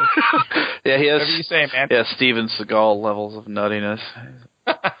 Wesley. Yeah, he has. Whatever you say, man. Yeah, Steven Seagal levels of nuttiness.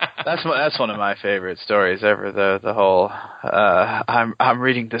 That's one of my favorite stories ever. The whole I'm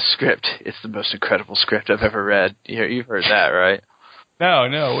reading this script. It's the most incredible script I've ever read. You've heard that, right?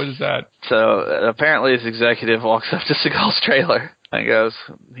 No. What is that? So apparently, his executive walks up to Seagal's trailer and goes,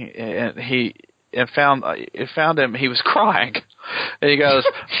 he found him. He was crying, and he goes,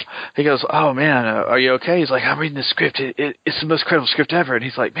 oh man, are you okay? He's like, I'm reading the script. It's the most incredible script ever. And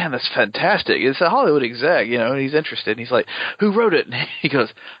he's like, man, that's fantastic. It's a Hollywood exec, and he's interested. And he's like, who wrote it? And he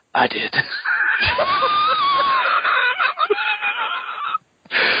goes, I did.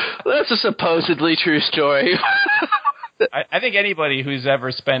 That's a supposedly true story. I think anybody who's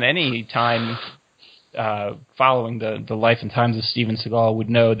ever spent any time following the life and times of Steven Seagal would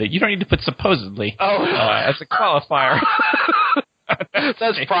know that you don't need to put supposedly as a qualifier.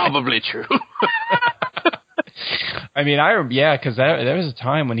 That's probably true. I mean, because there was a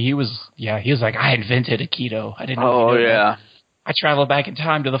time when he was like, I invented Aikido. I didn't know. Oh, yeah. I traveled back in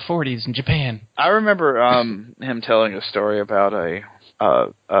time to the 40s in Japan. I remember him telling a story about a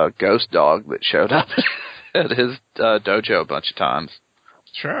ghost dog that showed up at his dojo a bunch of times.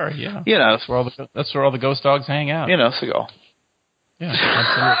 Sure, yeah. That's where all the ghost dogs hang out. Seagal. Yeah,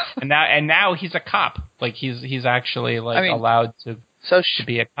 absolutely. and now he's a cop. Like he's actually allowed to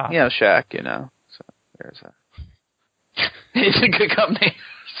be a cop. Yeah, Shaq. So there's a. He's a good company.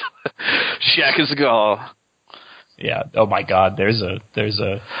 Shaq is Seagal. Yeah. Oh my God. There's a.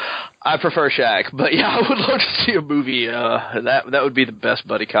 I prefer Shaq, but yeah, I would love to see a movie. That would be the best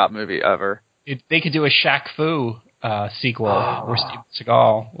buddy cop movie ever. They could do a Shaq Fu sequel where Steven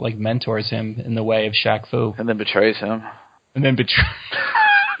Seagal mentors him in the way of Shaq Fu, and then betrays him.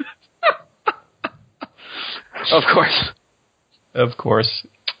 Of course. Of course.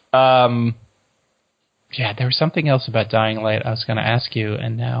 Yeah, there was something else about Dying Light I was going to ask you,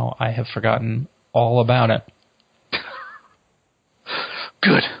 and now I have forgotten all about it.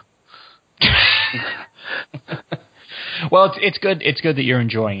 Good. Well, it's good. It's good that you're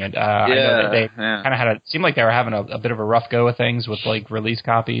enjoying it. I know that they kind of had seemed like they were having a bit of a rough go of things with release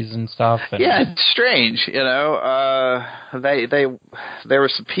copies and stuff. And, it's strange. There were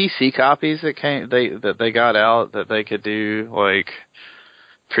some PC copies that they got out that they could do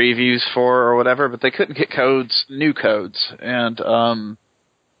previews for or whatever, but they couldn't get new codes, and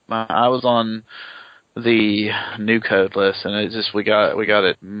I was on the new code list, and we got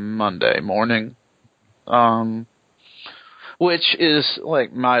it Monday morning. Which is,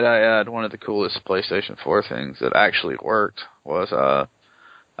 might I add, one of the coolest PlayStation 4 things that actually worked was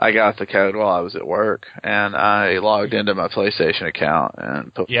I got the code while I was at work, and I logged into my PlayStation account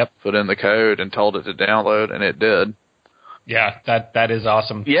and put in the code and told it to download, and it did. Yeah, that is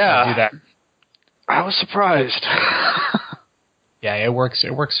awesome. Yeah. Do that. I was surprised. Yeah, it works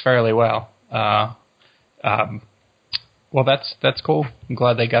fairly well. Well, that's cool. I'm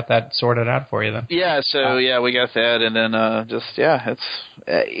glad they got that sorted out for you then. Yeah, so we got that, and then it's the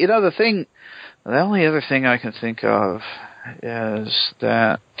only other thing I can think of is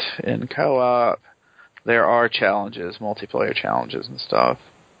that in co-op there are challenges, multiplayer challenges and stuff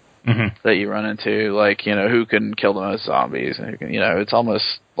that you run into, who can kill the most zombies, and who can, it's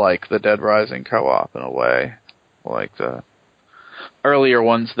almost like the Dead Rising co-op in a way, like the earlier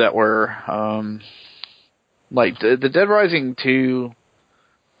ones that were. The Dead Rising 2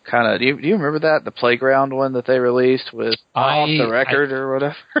 kind of... Do you remember that? The Playground one that they released with Off the Record or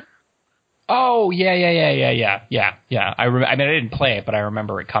whatever? Oh, yeah. I mean, I didn't play it, but I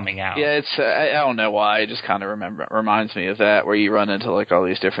remember it coming out. Yeah, it's... I don't know why. It just kind of reminds me of that, where you run into, all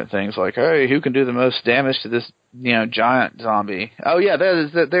these different things, hey, who can do the most damage to this, giant zombie? Oh, yeah,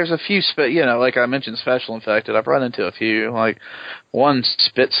 there's a few... like I mentioned, Special Infected. I've run into a few. One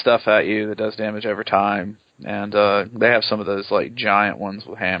spits stuff at you that does damage over time. And they have some of those giant ones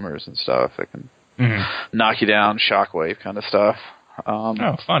with hammers and stuff that can knock you down, shockwave kind of stuff. Oh,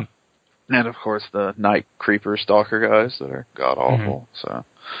 fun! And of course the night creeper stalker guys that are god awful. So,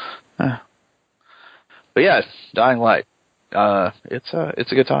 but yeah, Dying Light, it's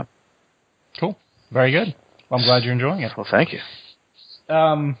a good time. Cool. Very good. Well, I'm glad you're enjoying it. Well, thank you.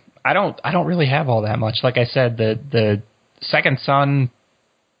 I don't really have all that much. Like I said, the Second Son,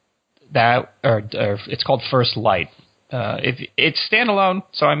 that or it's called First Light. If it's standalone,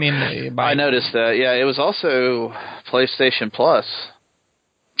 so I mean, I noticed that. Yeah, it was also PlayStation Plus.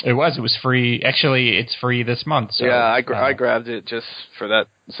 It was free. Actually, it's free this month. So, yeah, I grabbed it just for that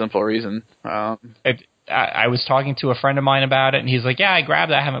simple reason. I was talking to a friend of mine about it, and he's like, "Yeah, I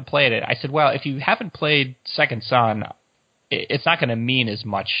grabbed it. I haven't played it." I said, "Well, if you haven't played Second Son, it's not going to mean as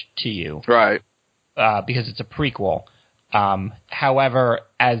much to you, right? Because it's a prequel. However,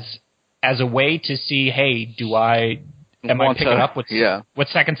 as a way to see, hey, am I picking up what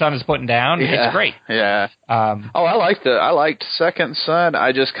Second Son is putting down? Yeah, it's great. Yeah. I liked Second Son.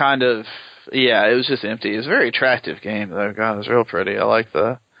 I just kind of it was just empty. It was a very attractive game though. God, it was real pretty. I like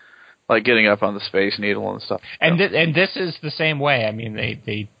getting up on the Space Needle and stuff. And this is the same way. I mean,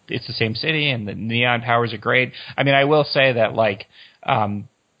 it's the same city, and the neon powers are great. I mean, I will say that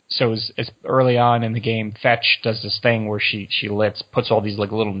so as early on in the game, Fetch does this thing where she puts all these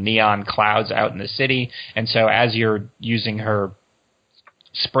like little neon clouds out in the city, and so as you're using her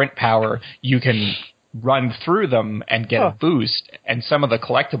sprint power, you can run through them and get a boost. And some of the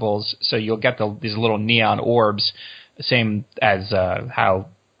collectibles, so you'll get these little neon orbs, same as how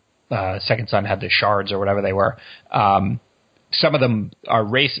Second Son had the shards or whatever they were. Some of them are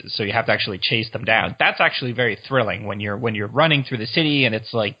races, so you have to actually chase them down. That's actually very thrilling when you're running through the city, and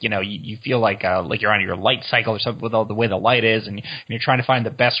it's like, you feel like you're on your light cycle or something with all the way the light is, and you're trying to find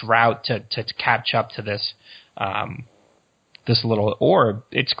the best route to catch up to this this little orb.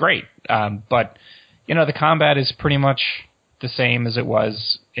 It's great, but the combat is pretty much the same as it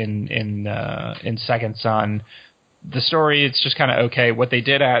was in Second Son. The story, it's just kind of okay. What they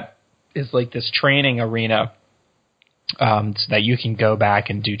did is like this training arena. So that you can go back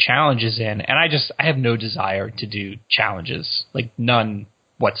and do challenges in, and I have no desire to do challenges, like none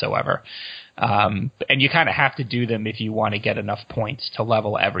whatsoever. And you kind of have to do them if you want to get enough points to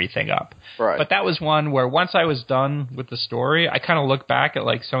level everything up. Right. But that was one where once I was done with the story, I kind of looked back at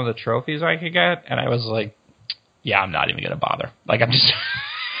like some of the trophies I could get, and I was like, yeah, I'm not even going to bother. Like I'm just,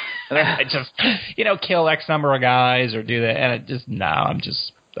 I just, kill X number of guys or do that, and it just I'm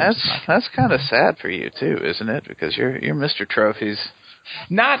just. That's kind of sad for you too, isn't it? Because you're Mr. Trophies.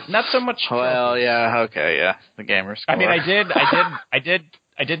 Not so much. Well, yeah, okay, yeah, the gamer score. I mean, I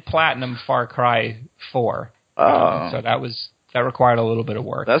did platinum Far Cry 4. So that required a little bit of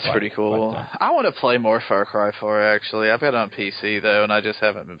work. That's pretty cool. I want to play more Far Cry 4. Actually, I've got it on PC though, and I just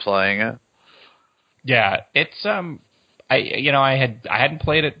haven't been playing it. Yeah, it's I hadn't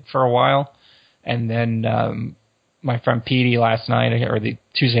played it for a while, and then. My friend Petey last night, or the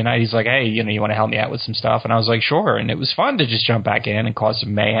Tuesday night, he's like, hey, you want to help me out with some stuff? And I was like, sure. And it was fun to just jump back in and cause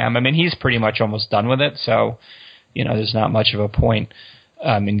some mayhem. I mean, he's pretty much almost done with it, so, there's not much of a point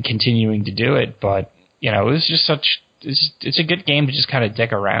in continuing to do it. But, it was just it's a good game to just kind of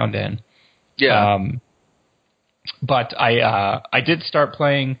dick around in. Yeah. But I did start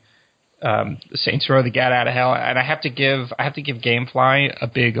playing Saints Row: The Gat Out of Hell, and I have to give GameFly a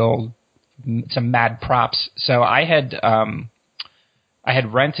big old some mad props. So I had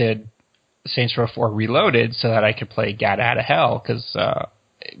rented Saints Row 4 Reloaded so that I could play Gat Out of Hell, because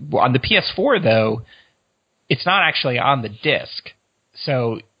on the PS4 though, it's not actually on the disc.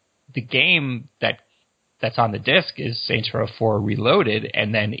 So the game that's on the disc is Saints Row 4 Reloaded,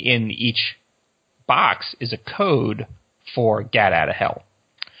 and then in each box is a code for Gat Out of Hell,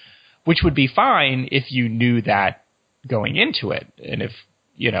 which would be fine if you knew that going into it, and if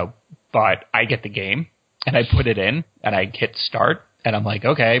but I get the game, and I put it in, and I hit start, and I'm like,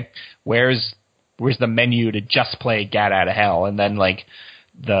 okay, where's the menu to just play Gat Out of Hell? And then, like,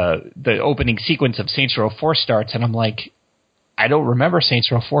 the opening sequence of Saints Row 4 starts, and I'm like, I don't remember Saints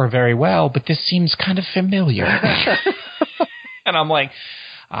Row 4 very well, but this seems kind of familiar. And I'm like,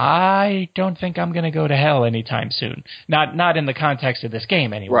 I don't think I'm going to go to hell anytime soon. Not in the context of this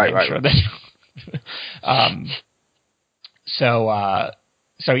game, anyway. Right. Sure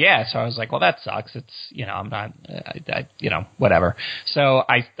So I was like, well, that sucks. It's, I'm not, whatever. So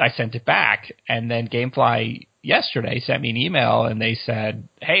I sent it back, and then GameFly yesterday sent me an email, and they said,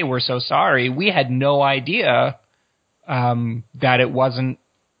 hey, we're so sorry. We had no idea that it wasn't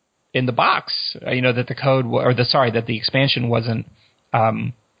in the box, that the code, that the expansion wasn't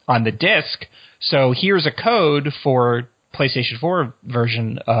on the disc. So here's a code for PlayStation 4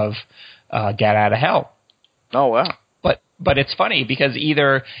 version of Gat Out of Hell. Oh, wow. But it's funny because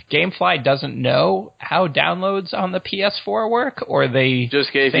either GameFly doesn't know how downloads on the PS4 work, or they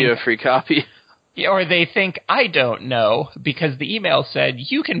just gave you a free copy. Or they think I don't know because the email said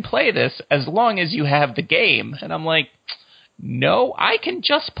you can play this as long as you have the game. And I'm like, no, I can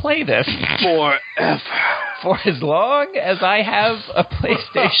just play this Forever. for as long as I have a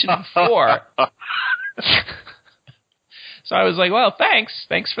PlayStation 4. So I was like, well,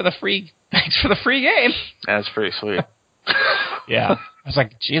 thanks for the free game. That's pretty sweet. Yeah, I was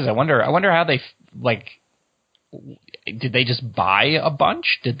like, geez, I wonder how they like. Did they just buy a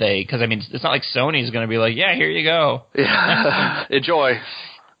bunch? Did they? Because I mean, it's not like Sony's going to be like, yeah, here you go. Yeah. Enjoy.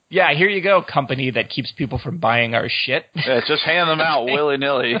 Yeah, here you go, company that keeps people from buying our shit. Yeah, just hand them out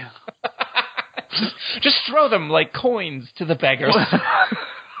willy-nilly. Just throw them like coins to the beggars.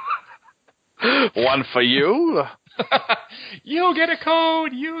 One for you. You get a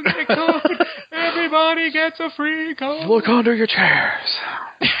code. You get a code. Everybody gets a free code. Look under your chairs.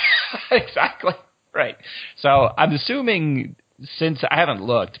 Exactly. Right. So I'm assuming, since I haven't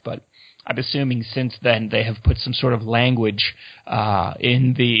looked, but I'm assuming since then they have put some sort of language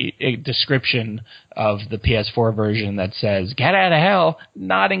in the description of the PS4 version that says, get out of hell,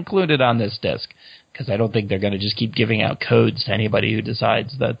 not included on this disc. Because I don't think they're going to just keep giving out codes to anybody who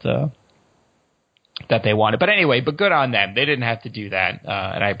decides that they want it. But anyway, but good on them. They didn't have to do that,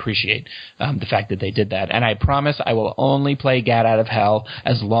 and I appreciate the fact that they did that. And I promise I will only play Gat Out of Hell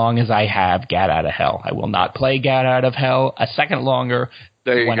as long as I have Gat Out of Hell. I will not play Gat Out of Hell a second longer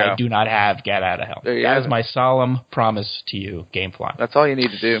when I do not have Gat Out of Hell. That is my solemn promise to you, Gamefly. That's all you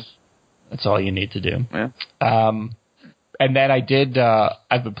need to do. That's all you need to do. Yeah. And then I did,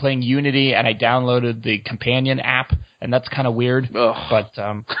 I've been playing Unity, and I downloaded the companion app, and that's kind of weird. Ugh. But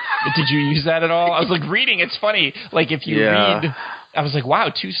did you use that at all? I was like reading, it's funny, like if you read, I was like, wow,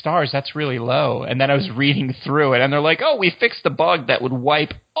 2 stars, that's really low. And then I was reading through it, and they're like, oh, we fixed the bug that would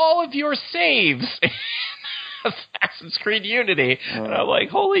wipe all of your saves in Assassin's Creed Unity. And I'm like,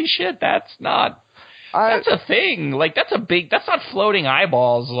 holy shit, that's a thing. Like, that's not floating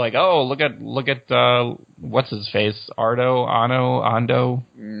eyeballs. Like, oh, look at what's his face? Ando?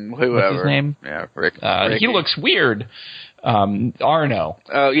 Whoever. What's his name? Yeah, Rick. He looks weird. Arno.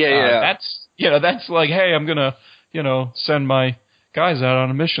 Oh, yeah. That's like, hey, I'm gonna, send my guys out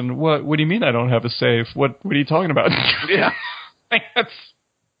on a mission. What do you mean I don't have a save? What are you talking about? Yeah.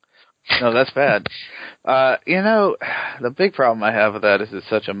 No, that's bad. The big problem I have with that is it's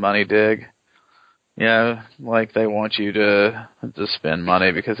such a money dig. Yeah, like they want you to spend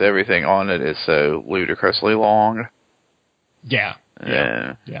money because everything on it is so ludicrously long. Yeah.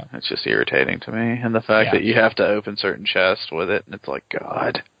 It's just irritating to me. And the fact that you have to open certain chests with it, and it's like,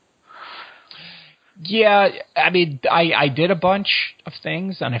 God. Yeah, I mean, I did a bunch of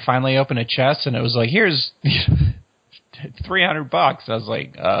things, and I finally opened a chest, and it was like, here's $300. I was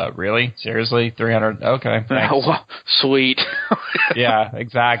like, really? Seriously? $300? Okay, thanks. Oh, sweet. Yeah,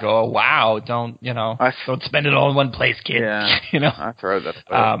 exactly. Oh, wow. Don't spend it all in one place, kid. Yeah. I throw that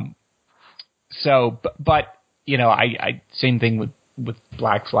away. So, but I same thing with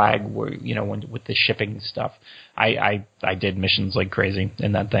Black Flag, where with the shipping stuff. I did missions like crazy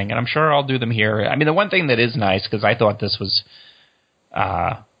in that thing, and I'm sure I'll do them here. I mean, the one thing that is nice, because I thought this was,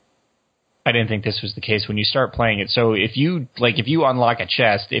 I didn't think this was the case when you start playing it. So if you unlock a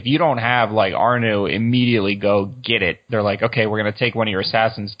chest, if you don't have like Arnu immediately go get it, they're like, okay, we're going to take one of your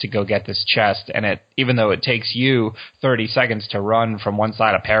assassins to go get this chest. And even though it takes you 30 seconds to run from one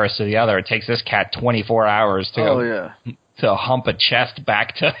side of Paris to the other, it takes this cat 24 hours to to hump a chest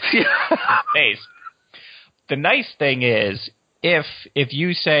back to base. The nice thing is, if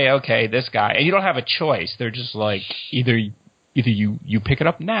you say, okay, this guy, and you don't have a choice, they're just like, either you pick it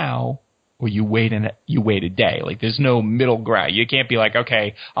up now, or you wait a day. Like, there's no middle ground. You can't be like,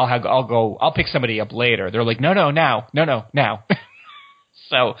 okay, I'll pick somebody up later. They're like, no, now.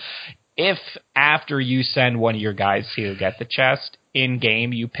 So if after you send one of your guys to get the chest in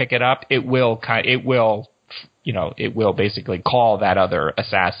game, you pick it up, it will basically call that other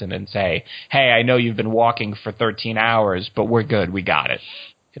assassin and say, hey, I know you've been walking for 13 hours, but we're good. We got it.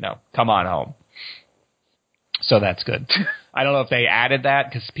 Come on home. So that's good. I don't know if they added that,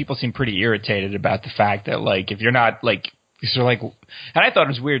 because people seem pretty irritated about the fact that, like, if you're not, like, because they're like, and I thought it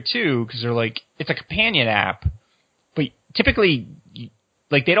was weird too, because they're like, it's a companion app, but typically,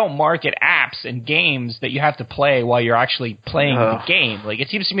 like, they don't market apps and games that you have to play while you're actually playing the game. Like, it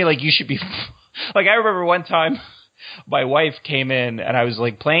seems to me like you should be, like, I remember one time my wife came in and I was,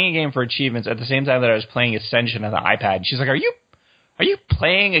 like, playing a game for achievements at the same time that I was playing Ascension on the iPad. And she's like, Are you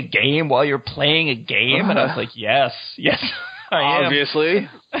playing a game while you're playing a game? And I was like, yes, I am. Obviously.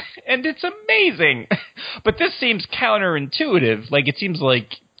 And it's amazing. But this seems counterintuitive. Like, it seems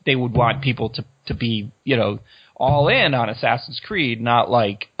like they would want people to to be, all in on Assassin's Creed, not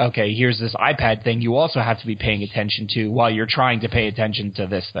like, okay, here's this iPad thing you also have to be paying attention to while you're trying to pay attention to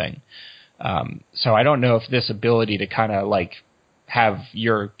this thing. So I don't know if this ability to kind of like have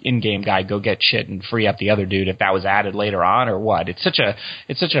your in-game guy go get shit and free up the other dude, if that was added later on or what. It's such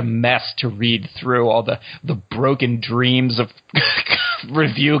a mess to read through all the broken dreams of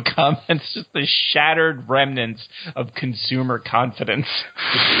review comments, just the shattered remnants of consumer confidence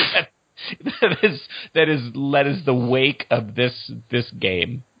that is led as the wake of this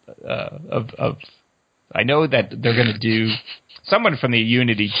game. I know that they're going to do. Someone from the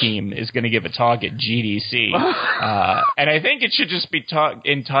Unity team is going to give a talk at GDC, and I think it should just be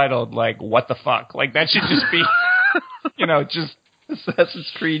entitled like "What the fuck?" Like that should just be, just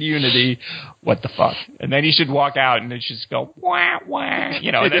Assassin's Creed Unity, what the fuck? And then he should walk out and it should just go wah wah.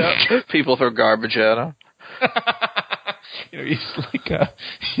 People throw garbage at him. He's like,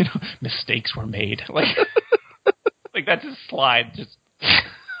 mistakes were made. Like that's his slide. Just,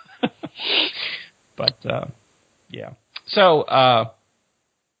 but yeah. So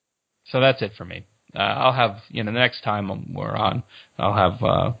that's it for me. I'll have the next time we're on, I'll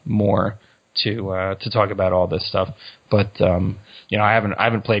have more to talk about all this stuff. But I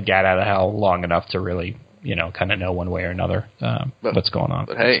haven't played Gat Out of Hell long enough to really kind of know one way or another what's going on.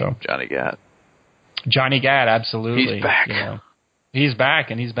 But hey, so, Johnny Gat, absolutely, he's back. He's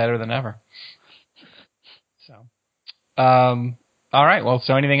back and he's better than ever. So, all right. Well,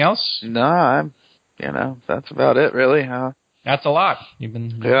 so anything else? No, that's about it, really. That's a lot. You've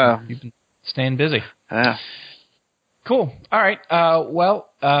been staying busy. Yeah. Cool. All right. Well,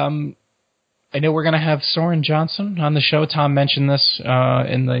 I know we're going to have Soren Johnson on the show. Tom mentioned this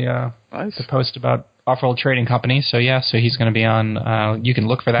in the post about Off-World Trading Company. So he's going to be on. You can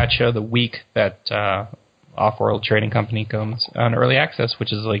look for that show the week that Off-World Trading Company comes on early access,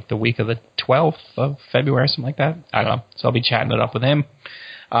 which is like the week of the 12th of February, something like that. I don't know. So I'll be chatting it up with him.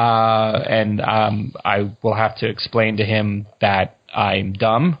 And I will have to explain to him that I'm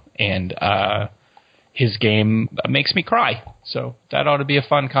dumb and his game makes me cry. So that ought to be a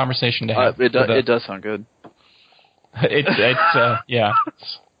fun conversation to have. It does sound good. Yeah.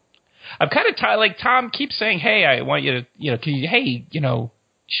 I'm kind of tired. Like Tom keeps saying, "Hey, I want you to, can you,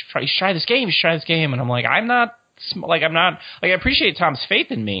 try this game. You should try this game." And I'm like, I appreciate Tom's faith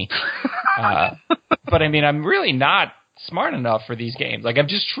in me, but I mean, I'm really not smart enough for these games. Like, I'm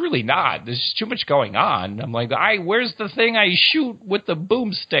just truly not. There's just too much going on. I'm like, where's the thing I shoot with the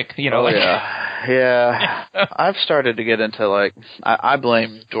boomstick? Yeah. I've started to get into I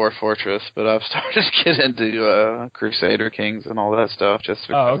blame Dwarf Fortress, but I've started to get into Crusader Kings and all that stuff. Just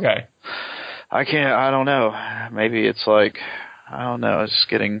because okay. I don't know. Maybe it's I don't know. It's just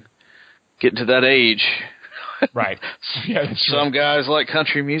getting to that age. Right. Yeah, Some guys like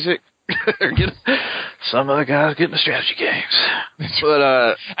country music. Some other guys get the strategy games, but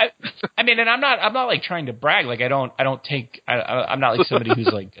I mean, and I'm not like trying to brag. Like I'm not like somebody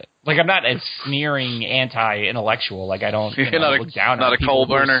who's like I'm not a sneering anti-intellectual. Like I don't. You're not look down not on a coal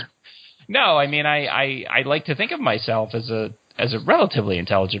burner. No, I mean I like to think of myself as a relatively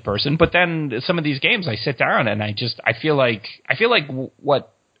intelligent person. But then some of these games I sit down and I feel like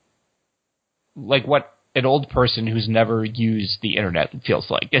what an old person who's never used the internet feels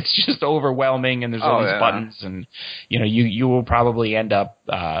like. It's just overwhelming, and there's all these buttons, and you will probably end up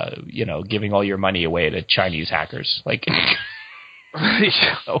giving all your money away to Chinese hackers. Like,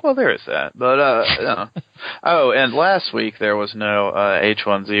 well, there is that. But oh, and last week there was no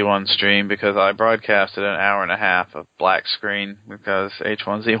H1Z1 stream because I broadcasted an hour and a half of black screen because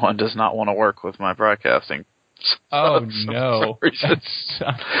H1Z1 does not want to work with my broadcasting. Oh no!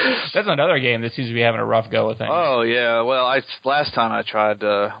 That's another game that seems to be having a rough go with things. Oh yeah, well, last time I tried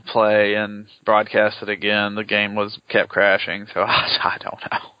to play and broadcast it again, the game kept crashing, so I don't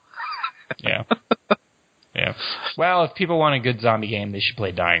know. Yeah. Well, if people want a good zombie game, they should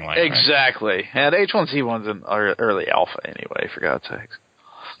play Dying Light. Exactly, right? And H1Z1's in early alpha anyway, for God's sakes.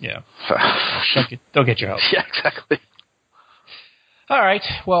 Yeah. Don't get your hopes. Yeah, exactly. All right.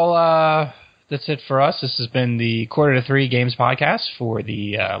 Well. That's it for us. This has been the Quarter to Three Games podcast for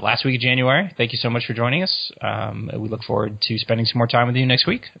the last week of January. Thank you so much for joining us. We look forward to spending some more time with you next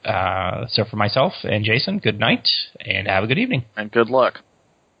week. So for myself and Jason, good night and have a good evening. And good luck.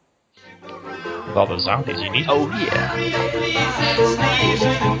 With all those zombies you need. Oh, yeah.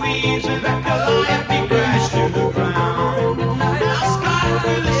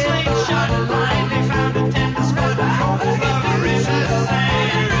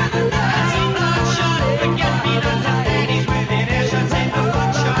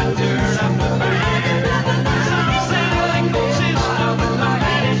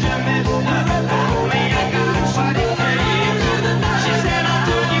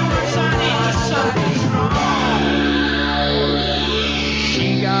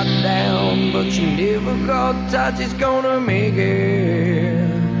 But you never got touch is gonna make it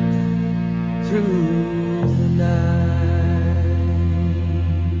through the night.